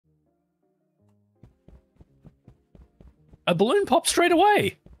A balloon popped straight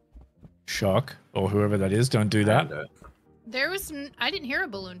away. Shock, or whoever that is, don't do that. There was... I didn't hear a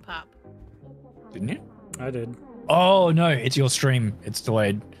balloon pop. Didn't you? I did. Oh, no, it's your stream. It's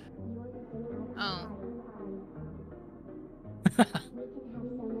delayed. Oh.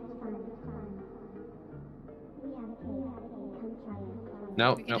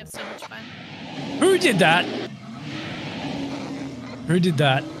 No, We can have so much fun. Who did that? Who did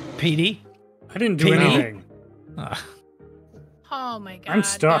that? Peety? I didn't do Peety? anything. Ah. Oh my god, I'm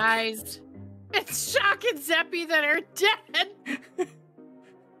stuck. guys. It's Shock and Zeppy that are dead.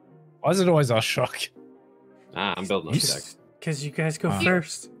 Why is it always us, Shock? Ah, I'm building a deck. Because you guys go Ah.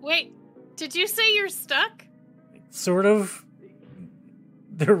 first. Wait, did you say you're stuck? Sort of.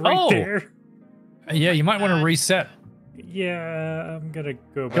 They're right there. Yeah, you might want to reset. Yeah, I'm gonna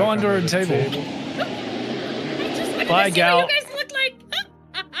go back. Go under a the table. I just wanted Bye, to see gal. what you guys look like.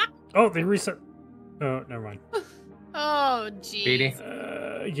 Oh, they reset. Oh, never mind. Oh, jeez.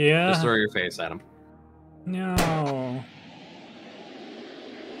 Peety, Yeah. just throw your face at him. No.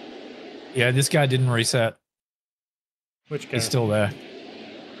 Yeah, this guy didn't reset. Which guy? He's still there.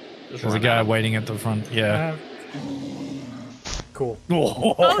 Just There's a run guy at him. waiting at the front. Yeah. Cool.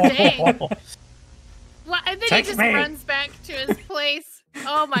 Oh, dang. Well, and then Text he just me. runs back to his place.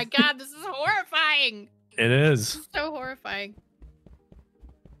 Oh my god, this is horrifying. It is. So horrifying.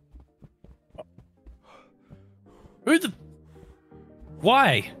 Who the?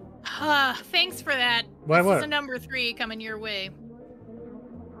 Why? Thanks for that. Why This what? is a number 3 coming your way.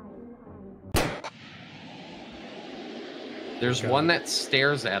 There's one that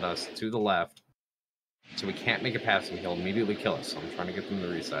stares at us to the left, so we can't make it past him. He'll immediately kill us. So I'm trying to get them to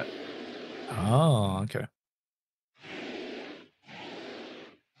reset. Oh, okay.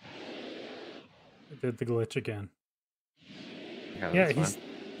 I did the glitch again. Yeah, Yeah, that's he's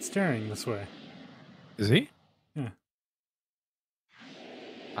fine. staring this way. Is he?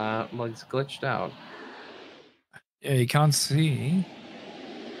 Well, he's glitched out. Yeah, you can't see.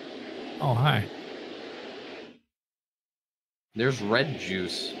 Oh, hi. There's red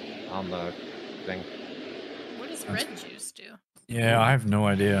juice on the thing. What does red juice do? Yeah, I have no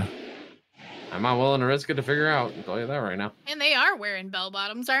idea. I'm not willing to risk it to figure out. I'll tell you that right now. And they are wearing bell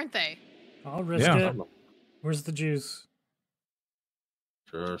bottoms, aren't they? I'll risk Yeah. it. Where's the juice?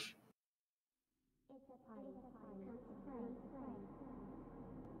 Shush.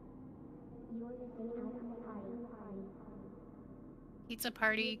 Pizza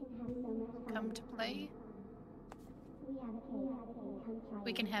party, come to play.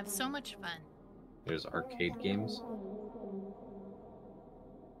 We can have so much fun. There's arcade games.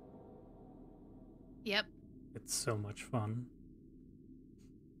 Yep. It's so much fun.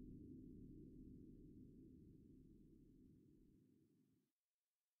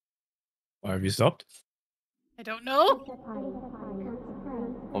 Why have you stopped? I don't know.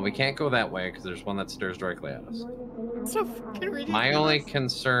 Well, we can't go that way because there's one that stares directly at us. It's so fucking ridiculous. My only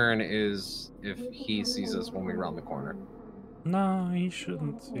concern is if he sees us when we round the corner. No, he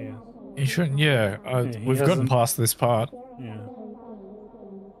shouldn't see us. You shouldn't. Yeah, Yeah, he we've gotten hasn't- past this part. Yeah.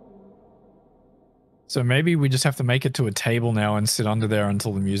 So maybe we just have to make it to a table now and sit under there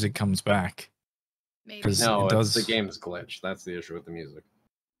until the music comes back. Maybe. 'Cause No, it it's does. the game's glitch. That's the issue with the music.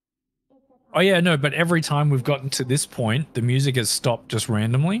 Oh yeah, no, but every time we've gotten to this point, the music has stopped just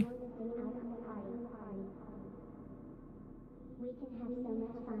randomly.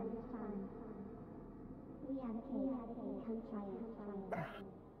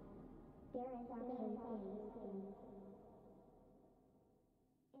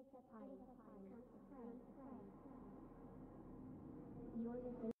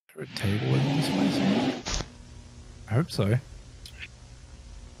 Is there a table in this place somewhere? I hope so.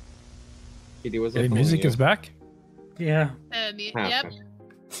 Peety, was Okay, music is back. Yeah. Yep.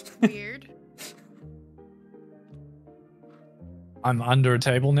 Weird. I'm under a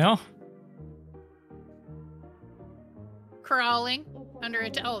table now. Crawling under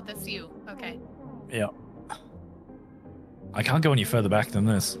it. Oh, that's you. Okay. Yeah. I can't go any further back than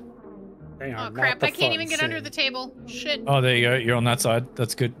this. They are Oh not crap! the I can't even fun get under sim. the table. Shit. Oh, there you go. You're on that side.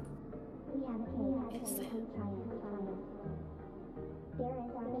 That's good.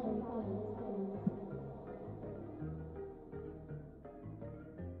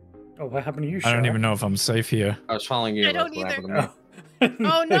 Oh, what happened to you, I don't Shaq? even know if I'm safe here. I was following you. I that's don't what either. happened to me.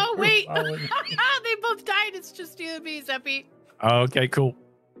 Oh no! Wait. Following- They both died. It's just you and me, Zeppy. Oh, okay, cool.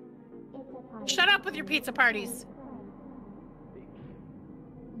 Shut up with your pizza parties.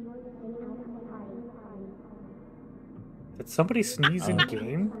 Did somebody sneeze in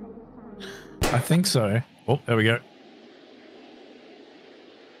game? I think so. Oh, there we go.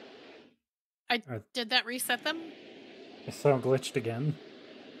 Did that reset them? I sound glitched again.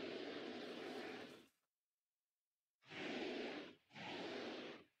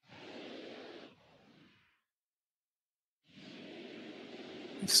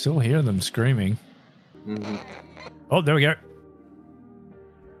 Still hear them screaming. Mm-hmm. Oh, there we go.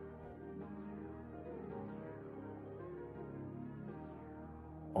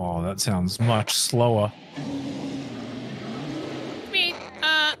 Oh, that sounds much slower. Me.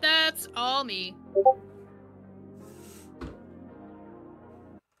 That's all me. All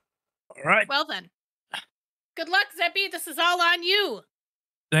right. Well then. Good luck, Zeppy. This is all on you.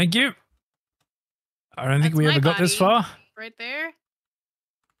 Thank you. I don't think That's we my ever got this body. far. Right there.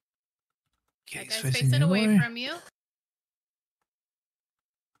 Okay, That guy's facing facing the away way. from you.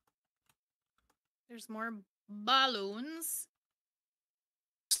 There's more balloons.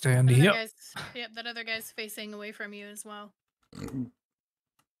 Stand That other here. guy's, yep, that other guy's facing away from you as well.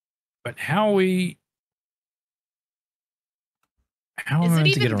 But how am I Is it meant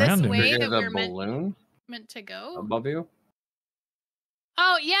to get even this around him? way Trigger that the we're balloon meant to go? above you.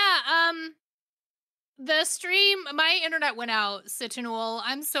 Oh yeah, the stream, my internet went out, Citronul.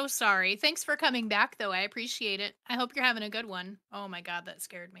 I'm so sorry. Thanks for coming back though. I appreciate it. I hope you're having a good one. Oh my god, that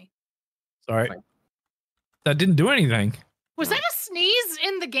scared me. Sorry. Fine. That didn't do anything. Was that a sneeze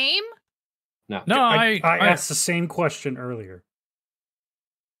in the game? No. No, I asked the same question earlier.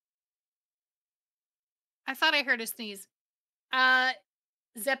 I thought I heard a sneeze.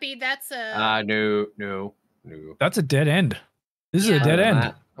 Zeppy, that's a No. That's a dead end. This is Yeah. a dead Other than end.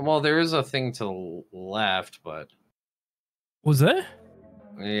 that- well, there is a thing to the left, but Was there?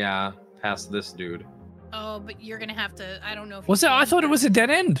 yeah, past this dude. Oh, but you're gonna have to. I don't know if Was you it? I can, thought it but- was a dead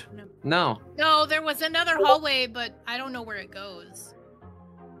end. No, No, there was another hallway, but I don't know where it goes.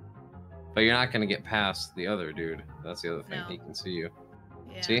 but you're not gonna get past the other dude. That's the other thing. No. He can see you.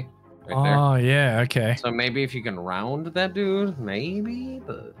 Yeah. See? Right there. Oh, yeah, okay. So maybe if you can round that dude, maybe,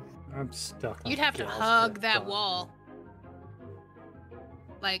 but I'm stuck. You'd have to hug that wall.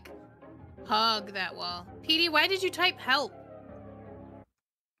 Like, hug that wall. Peety, why did you type help?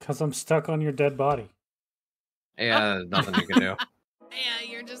 Because I'm stuck on your dead body. yeah, there's nothing you can do. Yeah,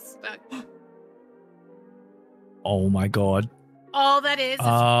 you're just stuck. Oh my god. All that is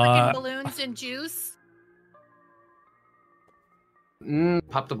freaking balloons and juice.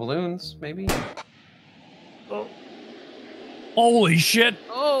 Pop the balloons, maybe. Oh, Holy shit.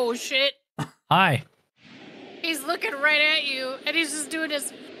 Oh shit. Hi. He's looking right at you, and he's just doing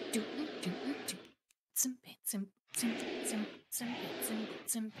his.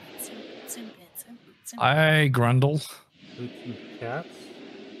 Hi, Grundle. cats?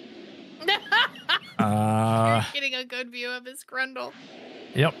 You're getting a good view of his grundle.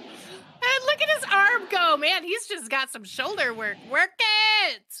 Yep. And look at his arm go, man. He's just got some shoulder work. Work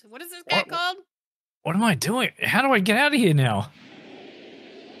it. What is this guy called? What am I doing? How do I get out of here now?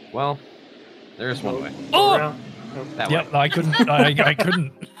 Well, there's one way. Oh! Around- That Yep, way. I couldn't. I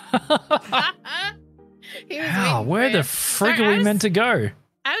couldn't. He was Wow, waiting where for the you. frig Sorry, are we meant to go?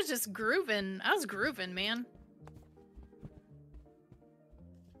 I was just grooving. I was grooving, man.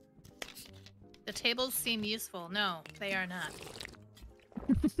 The tables seem useful. No, they are not.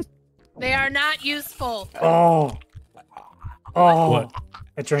 They are not useful. Oh. Oh. What?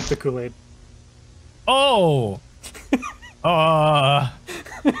 I drank the Kool-Aid. Oh.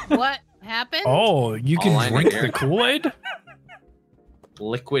 What happened? Oh, you All can I drink hear. the Kool-Aid?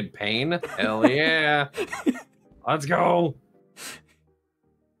 Liquid pain? Hell yeah. Let's go.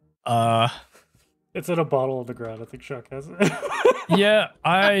 It's in a bottle on the ground. I think Chuck has it. Yeah,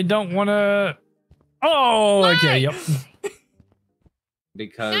 I don't want to. Oh, okay, yep.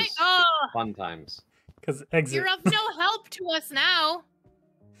 Because Oh, fun times. Because exit. you're of no help to us now.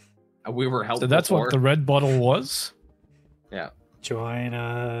 We were helped So that's before. what the red bottle was? Yeah. Join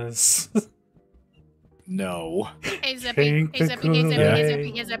us. No. Hey, Zippy. Drink Hey, the Zippy. Hey, Zippy. Hey, Kool-Aid.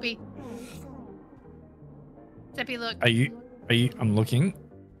 Zippy. Hey, Zippy. Zippy, look. Are you, I'm looking.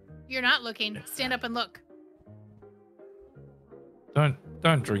 You're not looking. Stand up and look.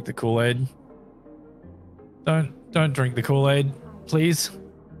 Don't drink the Kool-Aid. Don't drink the Kool-Aid, please.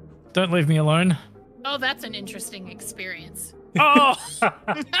 Don't leave me alone. Oh, that's an interesting experience. Oh!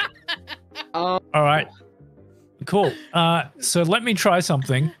 Oh, All right. Cool. So let me try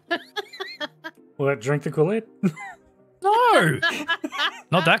something. What? Drink the Kool-Aid? No!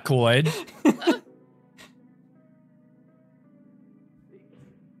 Not that Kool-Aid.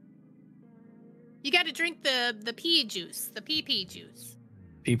 You got to drink the pea juice, the pea juice.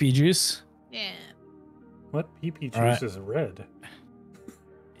 PP juice. Yeah. What? PP juice All right. is red.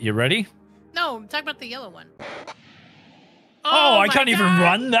 You ready? No, I'm talking about the yellow one. Oh, I my can't even God.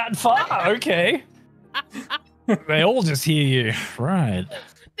 run that far. Okay. They all just hear you. Right.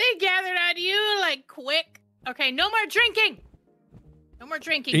 They gathered on you like quick. Okay, no more drinking. No more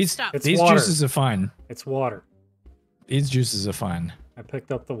drinking. These, Stop. It's these water. juices are fine. It's water. These juices are fine. I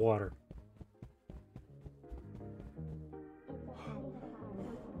picked up the water.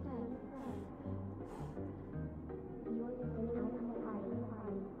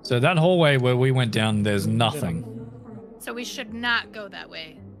 So that hallway where we went down, there's nothing. So we should not go that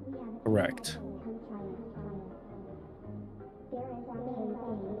way. Correct.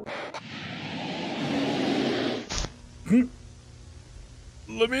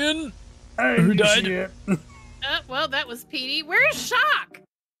 Let me in. Who died? Well, that was Peety. Where is Shock?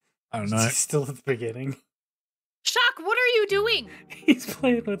 I don't know. He's still at the beginning. Shock, what are you doing? He's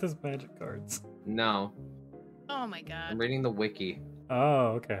playing with his magic cards. No, Oh my I'm god. reading the wiki. Oh,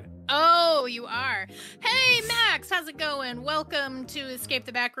 okay. Oh, you are. Hey, Max, how's it going? Welcome to Escape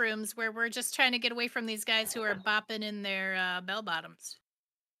the Backrooms, where we're just trying to get away from these guys who are bopping in their bell bottoms.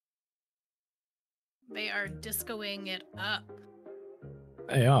 They are discoing it up.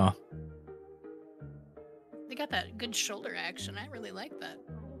 They are. They got that good shoulder action. I really like that.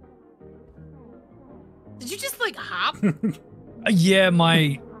 Did you just like hop? Yeah,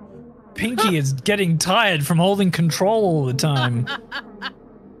 my pinky is getting tired from holding control all the time.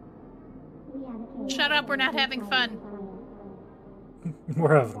 Shut up, we're not having fun.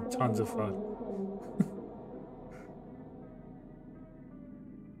 We're having tons of fun.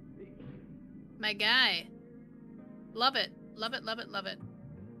 My guy. Love it. Love it, love it, love it.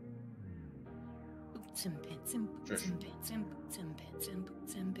 Boots and pants and boots and pants and boots and pants and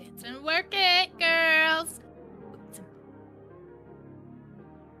boots and pants and work it, girls. Boots and...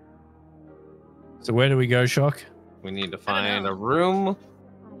 So where do we go, Shock? We need to I find don't a know. room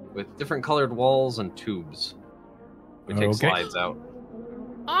with different colored walls and tubes. We take Okay. slides out.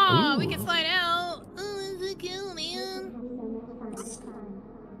 Oh, we can Ooh. slide out. Oh, that's so cool, man.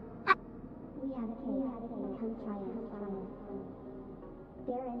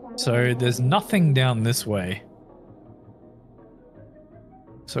 So there's nothing down this way.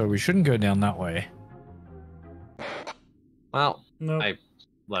 So we shouldn't go down that way. Well, Nope. I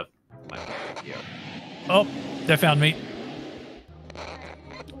left my video. Oh, they found me.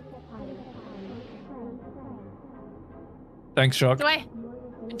 Thanks, Shock. Do I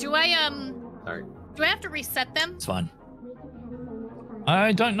Sorry. do I have to reset them? It's fine.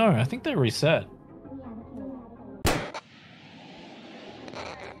 I don't know. I think they reset.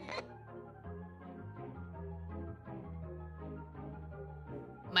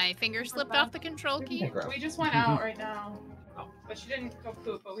 My finger slipped off the control key. We just went out right now. Oh. But she didn't go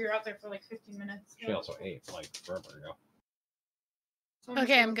poop, but we were out there for like 15 minutes. She also ate like forever ago. So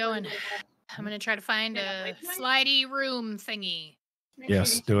Okay, I'm going. I'm gonna try to find a slidey room thingy. Make sure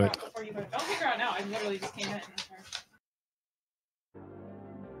Yes, you do figure it. out before you go. Don't figure out now. I literally just came in.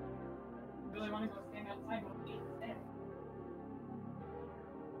 Really want to go stand outside while we eat there.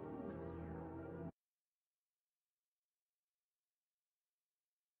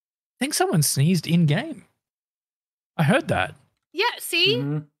 I think someone sneezed in game. I heard that. Yeah, see?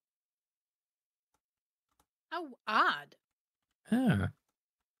 Mhm. How odd. Yeah.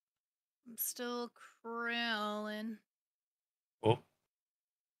 I'm still crawling. Oh.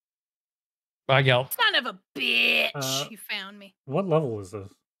 Bye, gal. Son of a bitch! Uh, You found me. What level is this?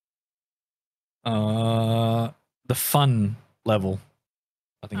 The fun level.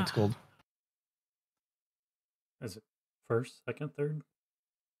 I think it's Ah. called. Is it first, second, third?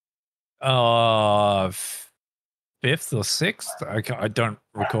 Fifth or sixth? I don't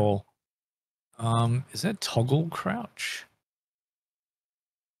recall. Is that toggle crouch?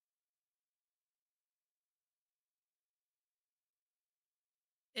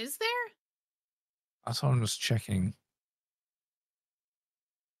 Is there? That's what I'm just checking.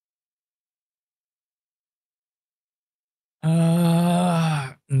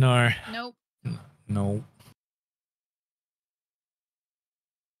 No. Nope. No.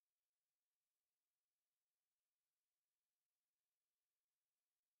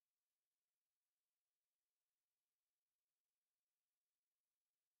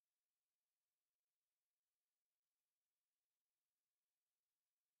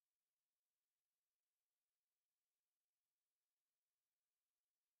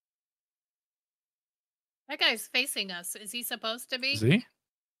 That guy's facing us. Is he supposed to be? Is he?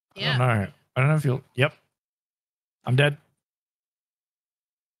 Yeah. I don't know. I don't know if you'll. Yep. I'm dead.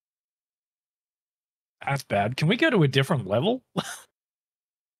 That's bad. Can we go to a different level?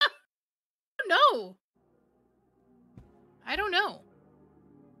 No. I don't know.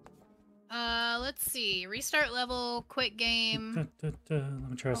 Let's see. Restart level, quit game. Let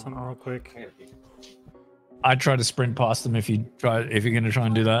me try something real quick. I'd try to sprint past them if you're gonna try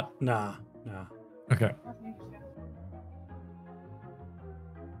and do that. Nah, nah. Okay.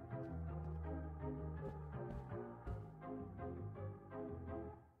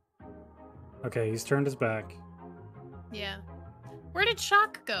 Okay, he's turned his back. Yeah. Where did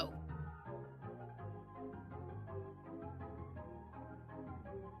Shock go?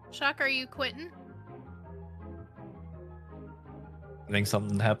 Shock, are you quitting? I think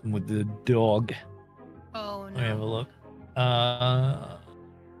something happened with the dog. Oh Let me have a no. look.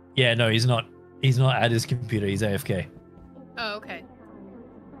 Yeah, no, he's not. He's not at his computer. He's AFK. Oh, okay.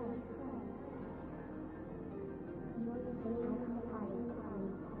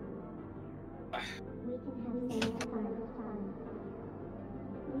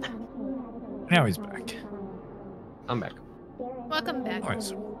 Now he's back. I'm back. Welcome back.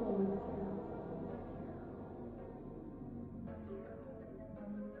 Nice.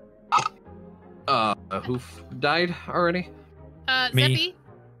 Who died already? Me. Zippy,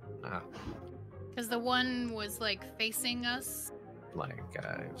 Ah, because the one was like facing us. like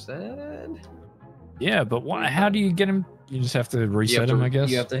I've said. Yeah, but why? How do you get him? You just have to reset him, I guess.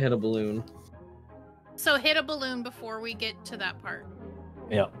 You have to hit a balloon. So hit a balloon before we get to that part.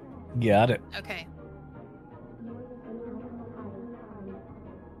 Yeah, got it. Okay.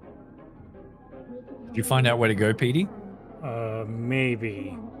 Did you find out where to go, Peety?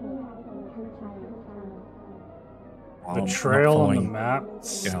 Maybe. I'm The not trail on the following. map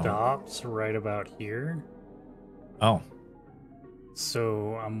stops right about here. Oh,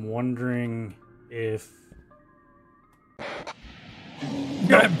 So I'm wondering if...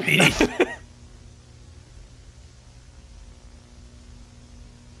 grab Peety.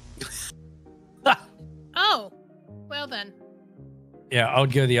 Oh, well then. Yeah, I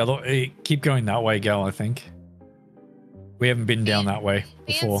would go the other. Keep going that way, Gal. I think we haven't been down that way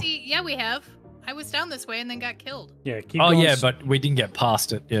before. Fancy. Yeah, we have. I was down this way and then got killed. Yeah, keep Oh going yeah, but we didn't get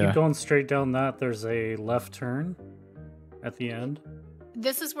past it. Yeah. keep going straight down that. There's a left turn at the end.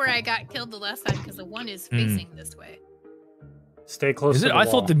 This is where I got killed the last time because the one is Hmm. facing this way. Stay close Is to it? the I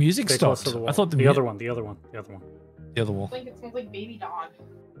wall. thought the music Stay close stopped. to the I wall. thought the the mu- other one, the other one, the other one. The other wall. Like it smells like baby dog.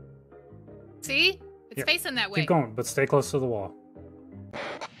 See? It's Yeah, facing that way. Keep going, but stay close to the wall.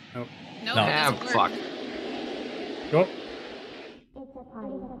 No, No. it Ah, doesn't work. fuck. Go.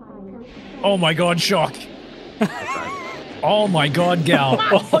 Oh my God, shock! Oh my God, Gal!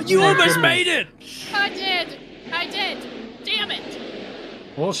 Oh, you almost made it. I did. I did. Damn it.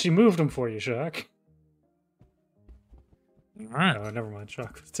 Well, she moved him for you, Shock. All right. Oh, never mind.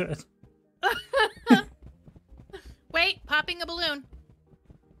 Shock was dead. Wait, popping a balloon.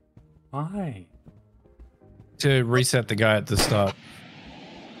 Why? To reset the guy at the start.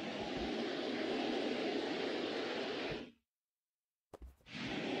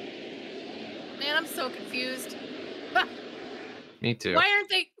 Man, I'm so confused. Me too. Why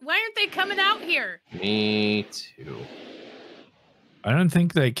aren't they coming out here? Me too. I don't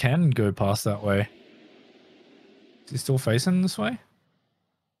think they can go past that way. Is he still facing this way?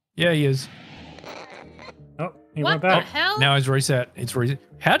 Yeah, he is. Oh, he What went the back. hell? Now he's reset. It's reset.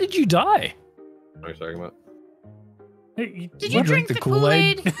 How did you die? What are you talking about? Hey, Did you you drink drink the the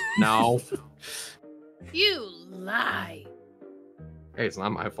Kool-Aid? Kool-Aid? No. You lie. Hey, it's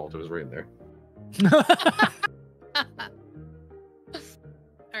not my fault. It was right there.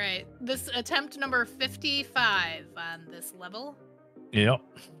 All right, this attempt number 55 on this level. Yep.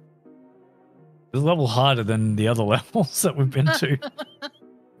 It's a level harder than the other levels that we've been to.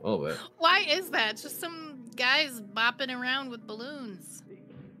 A little bit. Why is that? Just some guys bopping around with balloons.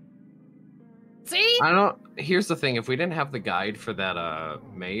 See? I don't. Here's the thing: if we didn't have the guide for that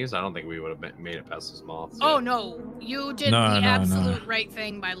maze, I don't think we would have made it past those moths. Oh yet. no, you did No, the no, absolute no. right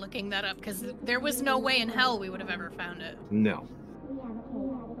thing by looking that up because there was no way in hell we would have ever found it. No.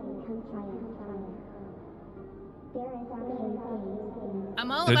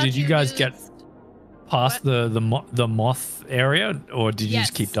 I'm all So about did you guys get dudes. Past the moth area, or did you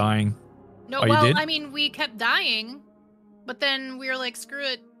just keep Yes. dying? No, Oh, you well, did? I mean, we kept dying, but then we were like, screw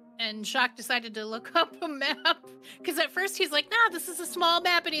it. And Shock decided to look up a map. Because at first he's like, nah, this is a small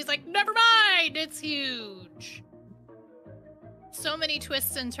map. And he's like, never mind, it's huge. So many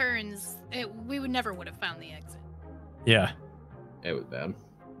twists and turns. We would never would have found the exit. Yeah. It was bad.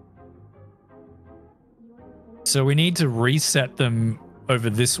 So we need to reset them over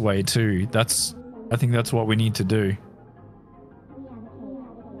this way too. I think that's what we need to do.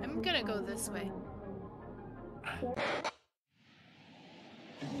 I'm going to go this way.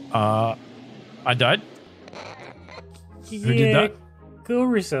 I died. Yeah, Who did that? Go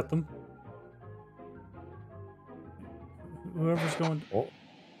reset them. Whoever's going.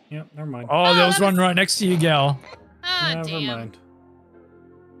 Yep, never mind. Oh, there was that one was- right next to you, gal. Ah, Never damn. mind.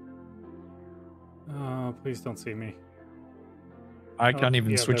 Oh, please don't see me. I can't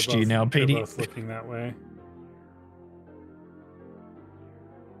even yeah, switch they're to you both- now, They're Peety. both looking that way.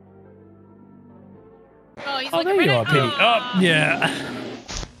 Oh, he's Oh, looking there you right are, at- Peety. Oh, yeah.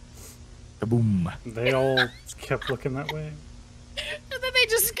 Kaboom. They all kept looking that way. And then they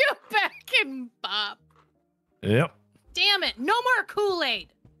just go back and bop. Yep. Damn it. No more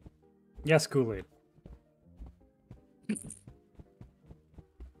Kool-Aid. Yes, Kool-Aid.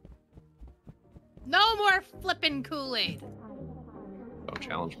 No more flippin' Kool-Aid. Don't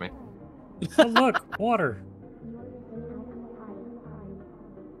challenge me. Oh, look, water.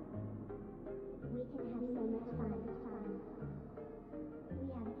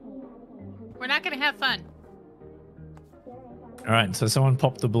 We're not gonna have fun. All right, so someone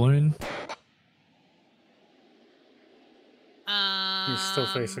popped the balloon. He's still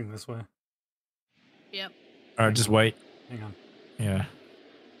facing this way. Yep. All right, just wait. Hang on.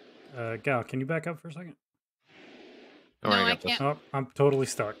 Yeah. Gal, can you back up for a second? Don't No, worry, I got this. can't. Oh, I'm totally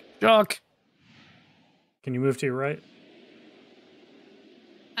stuck. Shock. Can you move to your right?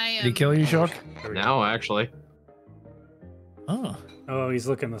 I am. Did he kill you, Shock? There we go. No, actually. Oh. Oh, he's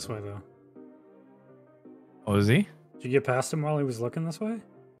looking this way, though. Oh, is he? Did you get past him while he was looking this way?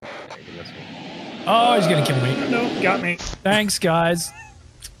 Yeah, give this one. Oh, he's gonna kill me. Nope, got me. Thanks, guys.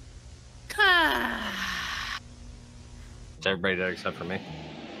 It's everybody dead except for me.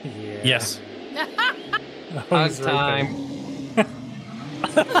 Yeah. Yes. Oh, Hug he's right time.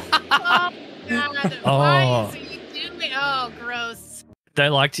 Oh, God. Oh. Why is he doing? Oh, gross. They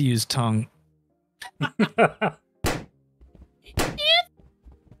like to use tongue. there.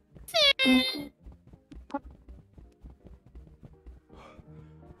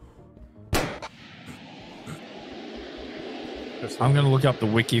 I'm gonna look up the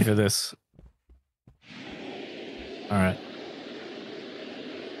wiki for this. All right.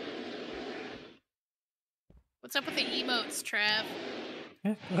 What's up with the emotes, Trav?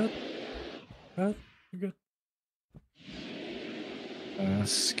 Yeah, go ahead. Go ahead. You're good.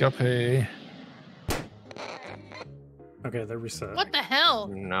 Scuppy. Okay, they're reset. What the hell?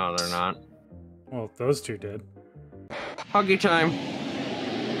 No, they're not. Well, those two did. Huggy time.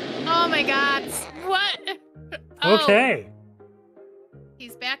 Oh my God. What? Oh, Okay.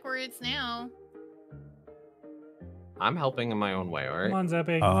 He's backwards now. I'm helping in my own way, Come alright? on,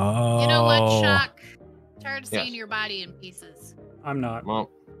 Zeppy. Oh. You know what, Shock? Tired of seeing Yes. your body in pieces. I'm not. Well,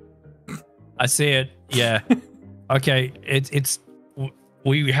 I see it. Yeah. Okay.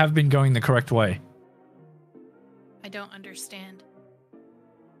 We have been going the correct way. I don't understand.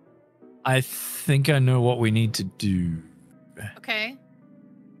 I think I know what we need to do. Okay.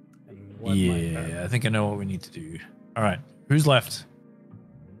 And what might Yeah, happen? I think I know what we need to do. All right. Who's left?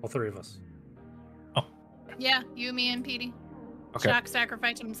 All three of us. Yeah, you, me, and Peety. Okay. Shock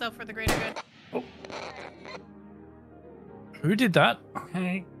sacrificed himself for the greater good. Who did that?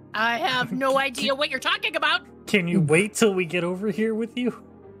 Okay. I have no idea what you're talking about. Can you wait till we get over here with you?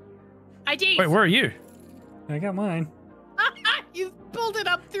 I did. Wait, where are you? I got mine. You pulled it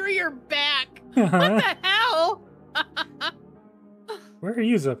up through your back. What the hell? Where are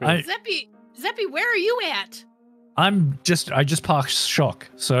you, Zeppy? I- Zeppy, where are you at? I just parked Shock.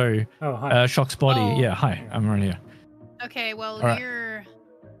 So, Oh, hi. Shock's body. Oh. Yeah, hi. I'm right here. Okay, well, All right. you're...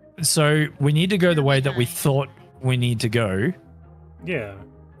 So, we need to go the way that we behind. thought we need to go. Yeah.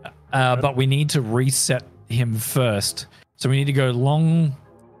 But we need to reset him first. So we need to go long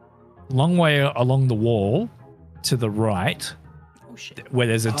way along the wall to the right, Oh, shit. where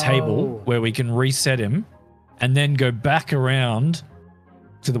there's a table Oh. where we can reset him, and then go back around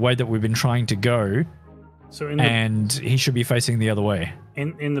to the way that we've been trying to go, So in the and he should be facing the other way.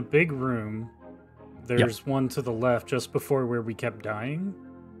 in the big room, there's one to the left just before where we kept dying.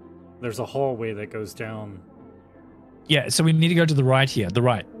 There's a hallway that goes down. Yeah, so we need to go to the right here, the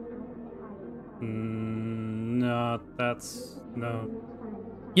right. No, that's no.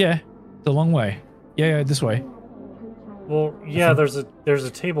 Yeah, the long way. Yeah, this way. Well, yeah, there's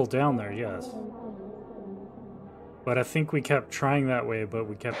a table down there, yes. But I think we kept trying that way, but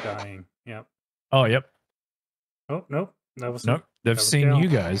we kept dying. Yep. Oh, yep. Oh, nope. That was Nope, they've was seen Gal. you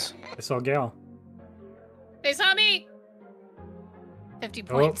guys. I saw Gal. They saw me. 50 Oh,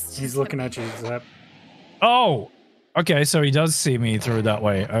 points. he's looking at you, Zep. Oh, okay, so he does see me through that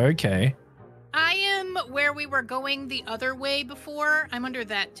way. Okay. I am where we were going the other way before. I'm under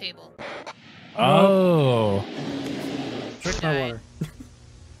that table. Oh. Drink my Died. water.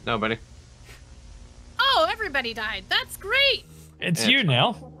 nobody. Oh, everybody died. That's great. It's Yeah, you it's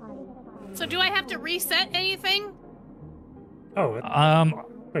now. So do I have to reset anything? Oh,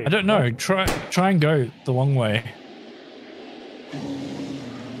 Wait, I don't know. Try and go the long way.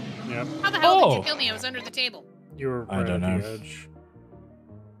 Yep. How the hell did Oh! you kill me? I was under the table. You were I right don't at know. the edge.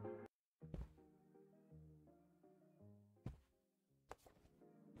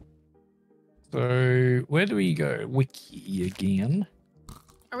 So where do we go? Wiki again.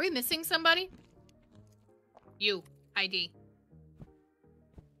 Are we missing somebody? You. ID.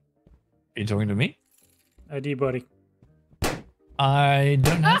 Are you talking to me? ID, buddy. I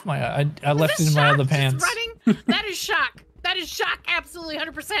don't have my. I left it in my other Shock pants. just running? That is shock. That is shock. Absolutely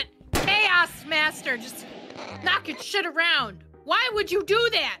 100%. Chaos master. Just knocking shit around. Why would you do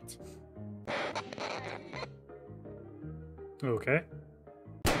that? Okay.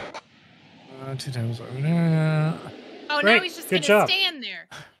 2 tables over there. Oh, now Great, he's just good gonna job. stand there.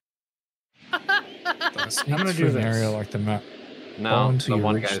 Sneaks gonna do through an this. area like the map. No, Fall the until you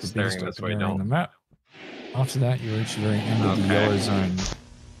one reach guy's the staring biggest this open way. area on the Don't. map. After that, you reach the very end of the Okay. yellow zone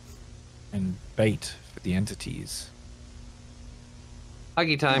and bait for the entities.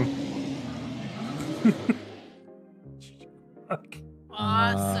 Huggy time. Okay.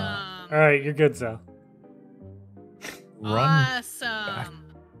 Awesome. All right, you're good, Zal. Run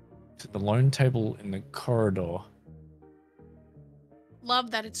Awesome. to the lone table in the corridor.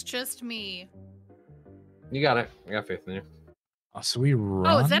 Love that it's just me. You got it. I got faith in you. Oh, so we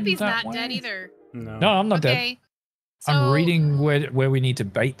run. Oh, Zeppy's that not dead way? either. No. No, I'm not dead. Okay. So, I'm reading where we need to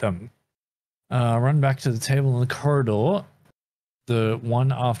bait them. Run back to the table in the corridor. The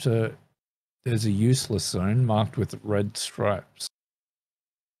one after there's a useless zone marked with red stripes.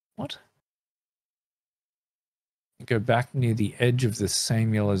 What? Go back near the edge of the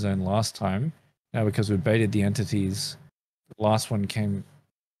same yellow zone last time. Now because we baited the entities, the last one came.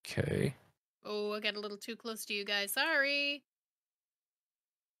 Okay. Oh, I got a little too close to you guys. Sorry.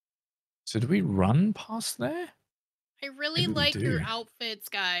 So do we run past there? I really Maybe we like your do. outfits,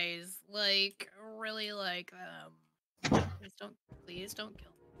 guys. Like, really like them. Please don't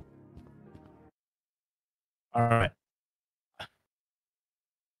kill me. All right.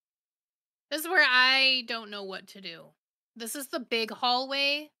 This is where I don't know what to do. This is the big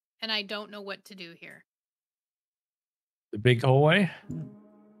hallway, and I don't know what to do here. The big hallway.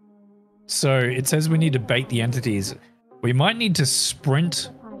 So it says we need to bait the entities. We might need to sprint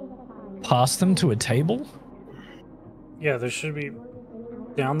past them to a table. Yeah, there should be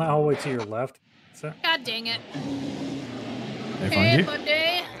down that hallway to your left. God dang it. They Hey, find you.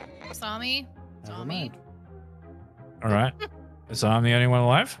 buddy. Saw me. Never Saw me. mind. All right. So I'm the only one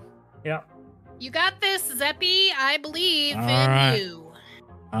alive. Yeah. You got this, Zeppy. I believe All in right. you.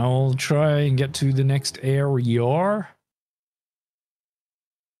 I'll try and get to the next area.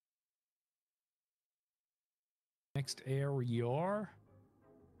 Next area.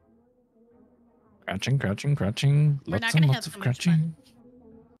 Crouching, crouching, crouching. We're not Lots gonna and have lots of so much crouching.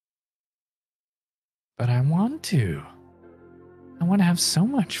 But I want to. I want to have so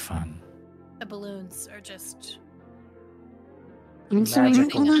much fun. The balloons are just. And so you're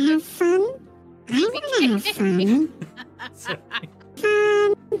Magical. gonna have fun? I'm gonna have fun.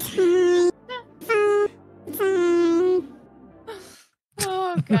 Fun.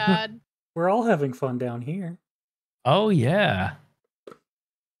 Oh, God. We're all having fun down here. Oh, yeah.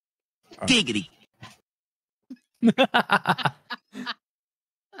 Giggity.